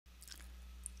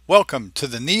Welcome to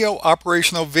the Neo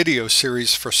operational video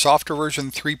series for software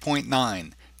version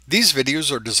 3.9. These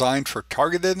videos are designed for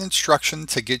targeted instruction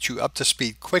to get you up to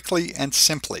speed quickly and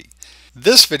simply.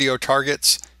 This video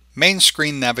targets main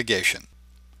screen navigation.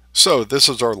 So this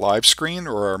is our live screen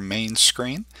or our main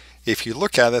screen. If you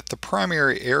look at it, the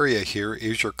primary area here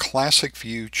is your classic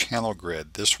view channel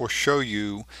grid. This will show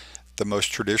you the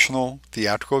most traditional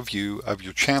theatrical view of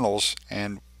your channels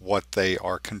and what they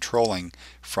are controlling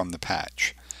from the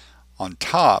patch. On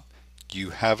top, you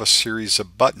have a series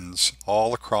of buttons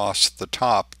all across the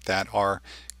top that are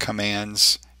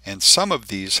commands, and some of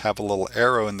these have a little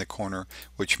arrow in the corner,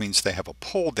 which means they have a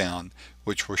pull down,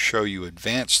 which will show you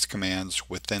advanced commands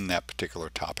within that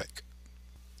particular topic.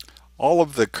 All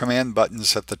of the command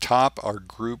buttons at the top are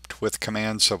grouped with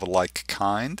commands of a like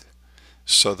kind.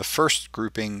 So the first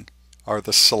grouping are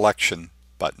the selection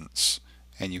buttons.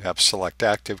 And you have select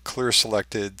active, clear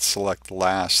selected, select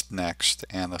last, next,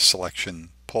 and a selection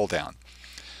pull down.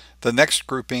 The next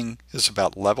grouping is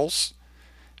about levels.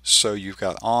 So you've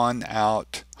got on,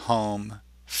 out, home,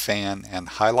 fan, and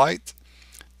highlight.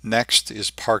 Next is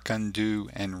park, undo,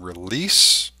 and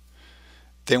release.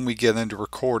 Then we get into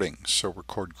recording. So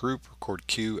record group, record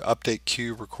cue, update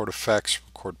cue, record effects,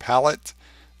 record palette.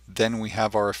 Then we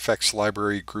have our effects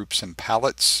library groups and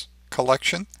palettes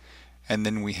collection. And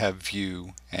then we have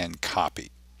view and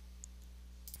copy.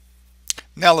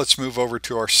 Now let's move over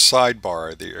to our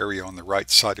sidebar, the area on the right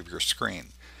side of your screen.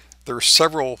 There are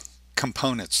several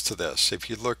components to this. If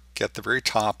you look at the very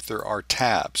top, there are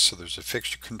tabs. So there's a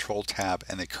fixture control tab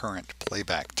and a current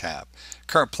playback tab.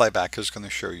 Current playback is going to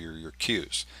show you your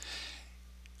cues.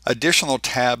 Additional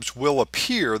tabs will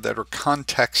appear that are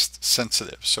context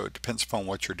sensitive. So it depends upon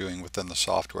what you're doing within the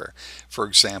software. For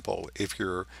example, if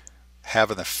you're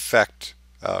have an effect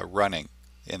running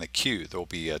in a cue, there'll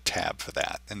be a tab for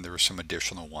that, and there are some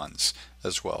additional ones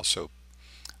as well, so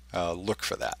look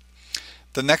for that.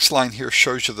 The next line here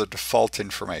shows you the default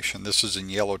information. This is in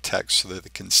yellow text so that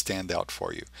it can stand out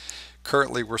for you.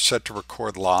 Currently we're set to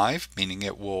record live, meaning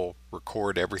it will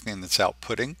record everything that's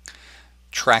outputting.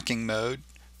 Tracking mode,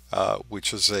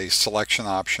 which is a selection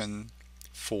option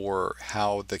for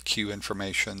how the cue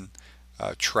information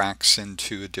tracks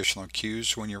into additional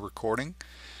cues when you're recording.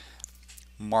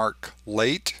 Mark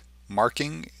late.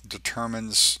 Marking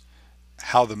determines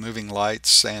how the moving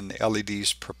lights and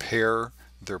LEDs prepare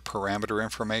their parameter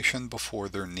information before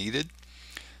they're needed.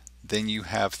 Then you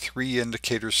have three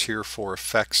indicators here for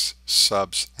effects,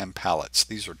 subs, and palettes.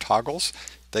 These are toggles.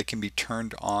 They can be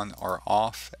turned on or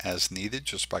off as needed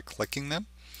just by clicking them.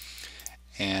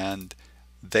 And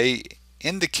they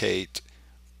indicate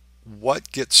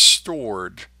what gets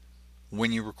stored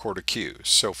when you record a cue.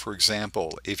 So for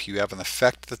example, if you have an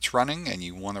effect that's running and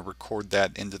you want to record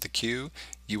that into the cue,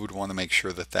 you would want to make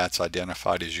sure that that's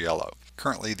identified as yellow.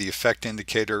 Currently the effect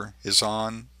indicator is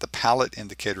on, the palette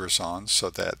indicator is on,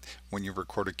 so that when you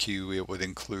record a cue it would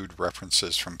include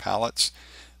references from palettes,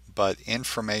 but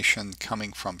information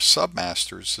coming from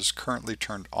submasters is currently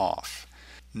turned off.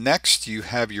 Next you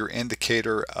have your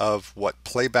indicator of what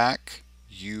playback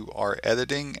you are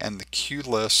editing and the cue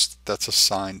list that's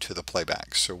assigned to the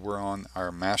playback. So we're on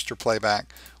our master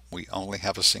playback. We only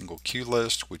have a single cue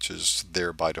list, which is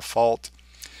there by default.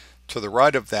 To the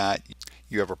right of that,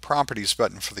 you have a properties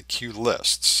button for the cue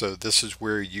list. So this is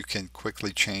where you can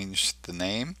quickly change the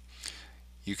name.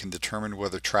 You can determine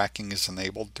whether tracking is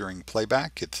enabled during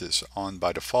playback. It is on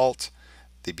by default.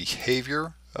 The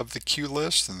behavior of the cue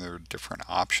list, and there are different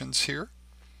options here.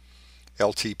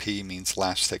 LTP means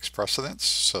last takes precedence,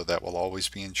 so that will always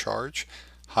be in charge.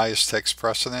 Highest takes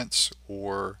precedence,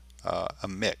 or a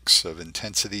mix of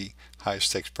intensity,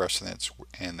 highest takes precedence,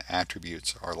 and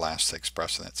attributes are last takes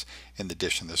precedence. In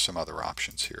addition, there's some other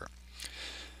options here.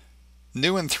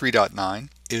 New in 3.9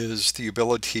 is the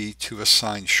ability to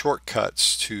assign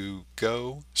shortcuts to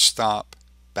go, stop,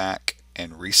 back,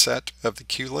 and reset of the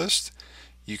cue list.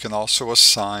 You can also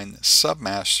assign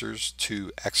submasters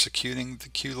to executing the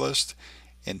cue list,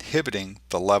 inhibiting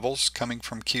the levels coming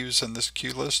from cues in this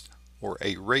cue list, or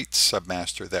a rate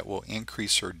submaster that will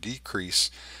increase or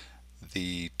decrease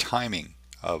the timing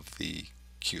of the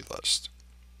cue list.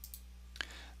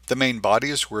 The main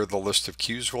body is where the list of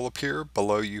cues will appear.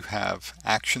 Below you have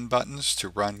action buttons to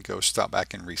run, go, stop,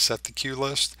 back, and reset the cue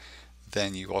list.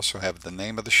 Then you also have the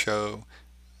name of the show,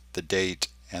 the date,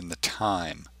 and the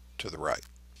time to the right.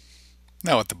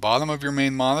 Now at the bottom of your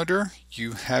main monitor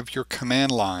you have your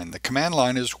command line. The command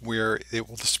line is where it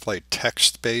will display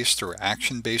text-based or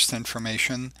action-based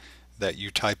information that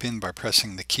you type in by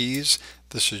pressing the keys.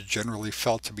 This is generally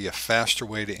felt to be a faster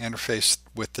way to interface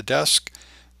with the desk.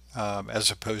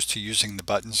 as opposed to using the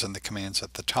buttons and the commands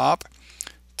at the top.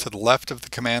 To the left of the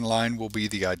command line will be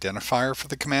the identifier for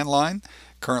the command line.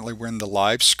 Currently we're in the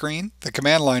live screen. The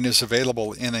command line is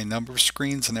available in a number of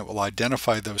screens, and it will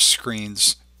identify those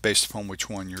screens based upon which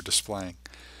one you're displaying.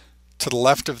 To the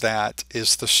left of that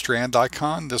is the Strand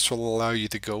icon. This will allow you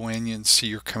to go in and see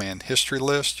your command history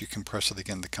list. You can press it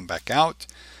again to come back out.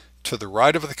 To the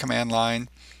right of the command line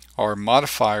are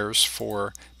modifiers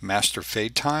for master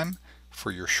fade time,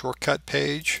 for your shortcut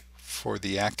page, for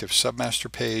the active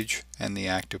submaster page, and the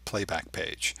active playback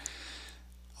page.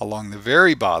 Along the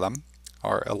very bottom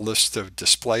are a list of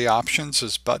display options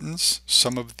as buttons.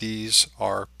 Some of these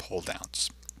are pull downs.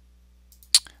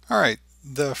 Alright,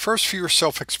 the first few are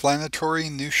self-explanatory.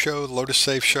 New show, load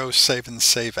save show, save and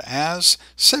save as.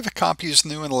 Save a copy is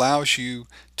new and allows you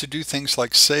to do things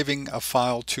like saving a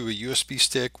file to a USB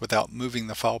stick without moving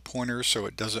the file pointer, so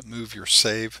it doesn't move your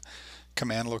save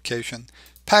command location.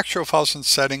 Pack show files and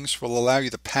settings will allow you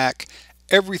to pack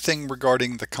everything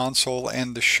regarding the console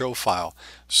and the show file.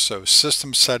 So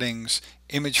system settings,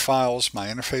 image files, my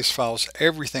interface files,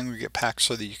 everything will get packed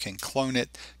so that you can clone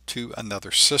it to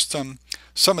another system.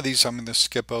 Some of these I'm going to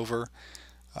skip over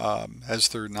as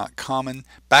they're not common.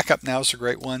 Backup now is a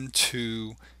great one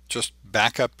to just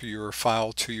back up your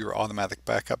file to your automatic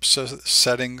backup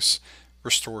settings.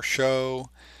 Restore show,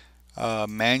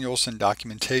 manuals and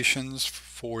documentations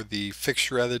for the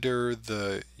fixture editor,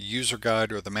 the user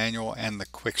guide or the manual, and the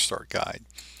quick start guide.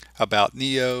 About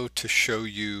Neo to show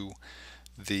you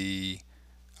the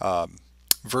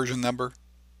version number.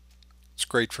 It's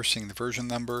great for seeing the version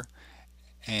number.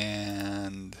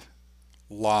 And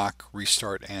lock,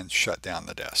 restart, and shut down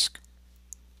the desk.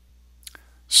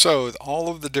 So all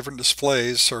of the different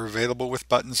displays are available with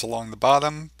buttons along the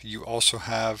bottom. You also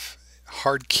have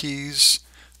hard keys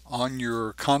on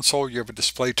your console. You have a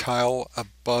display tile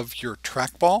above your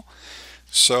trackball.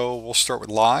 So we'll start with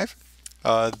live.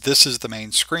 This is the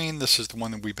main screen. This is the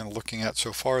one that we've been looking at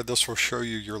so far. This will show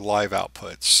you your live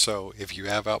outputs. So if you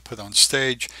have output on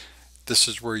stage, this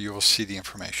is where you will see the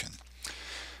information.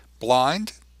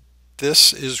 Blind.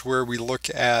 This is where we look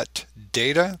at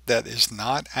data that is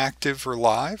not active or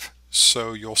live.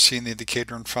 So you'll see an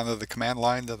indicator in front of the command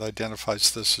line that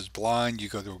identifies this as blind. You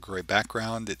go to a gray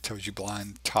background. It tells you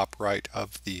blind top right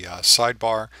of the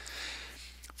sidebar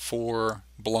for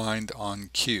blind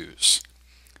on cues.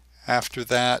 After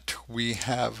that, we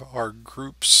have our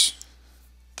groups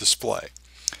display.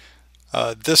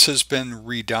 This has been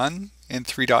redone in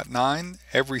 3.9.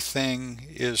 Everything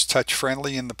is touch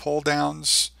friendly in the pull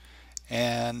downs,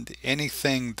 and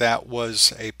anything that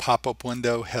was a pop-up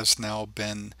window has now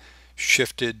been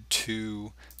shifted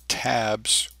to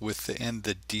tabs within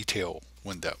the detail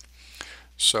window.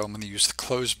 So I'm going to use the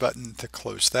close button to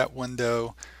close that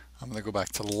window. I'm going to go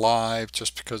back to live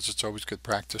just because it's always good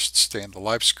practice to stay in the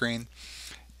live screen,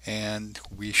 and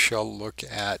we shall look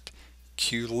at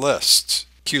cue lists.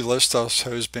 Cue list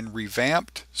also has been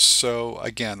revamped, so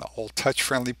again, all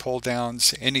touch-friendly pull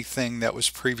downs. Anything that was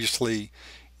previously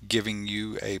giving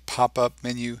you a pop-up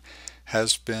menu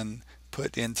has been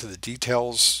put into the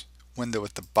details window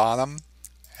at the bottom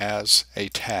as a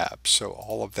tab, so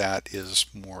all of that is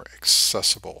more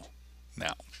accessible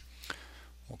now.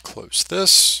 We'll close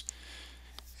this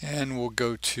and we'll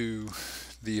go to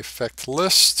the effect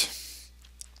list.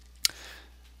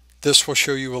 This will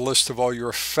show you a list of all your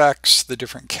effects. The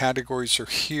different categories are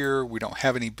here. We don't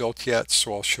have any built yet,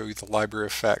 so I'll show you the library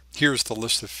effect. Here's the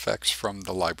list of effects from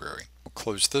the library. We'll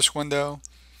close this window,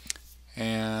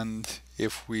 and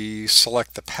if we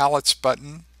select the palettes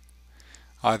button,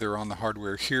 either on the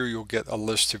hardware here, you'll get a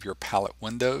list of your palette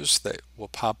windows that will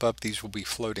pop up. These will be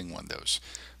floating windows.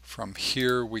 From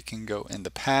here, we can go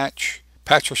into patch.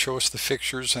 Patch will show us the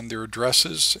fixtures and their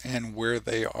addresses and where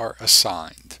they are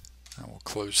assigned. I will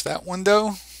close that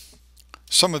window.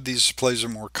 Some of these displays are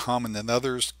more common than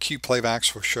others. Cue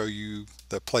playbacks will show you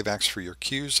the playbacks for your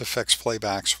cues. Effects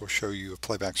playbacks will show you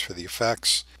playbacks for the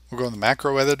effects. We'll go in the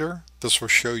macro editor. This will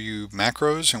show you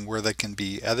macros and where they can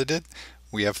be edited.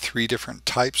 We have 3 different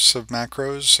types of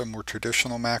macros. A more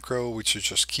traditional macro, which is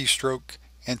just keystroke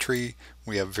entry.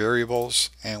 We have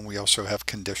variables, and we also have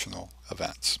conditional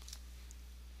events.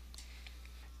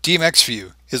 DMX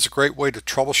view is a great way to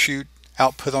troubleshoot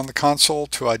output on the console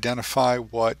to identify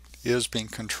what is being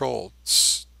controlled.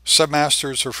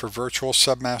 Submasters are for virtual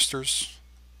submasters.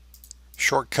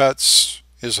 Shortcuts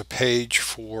is a page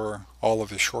for all of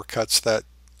the shortcuts that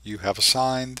you have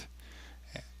assigned.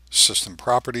 System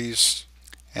properties,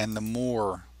 and the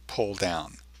more pull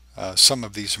down. Some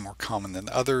of these are more common than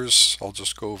others. I'll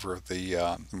just go over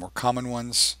the more common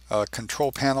ones.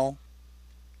 Control panel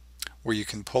where you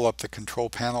can pull up the control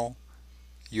panel.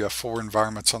 You have 4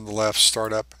 environments on the left: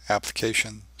 startup,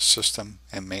 application, system,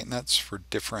 and maintenance for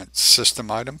different system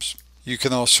items. You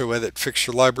can also edit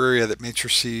fixture library, edit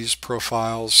matrices,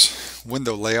 profiles,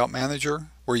 window layout manager,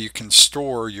 where you can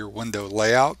store your window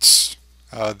layouts.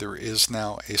 There is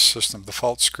now a system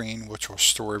default screen which will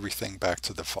store everything back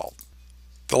to default.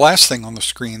 The last thing on the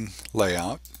screen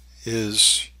layout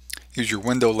is your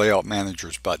window layout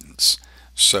manager's buttons.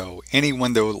 So any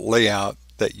window layout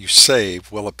that you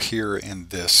save will appear in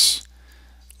this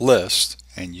list,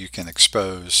 and you can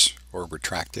expose or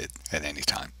retract it at any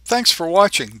time. Thanks for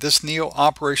watching this Neo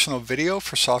operational video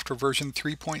for software version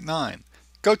 3.9.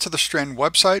 Go to the Strand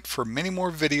website for many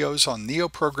more videos on Neo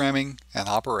programming and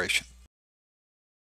operation.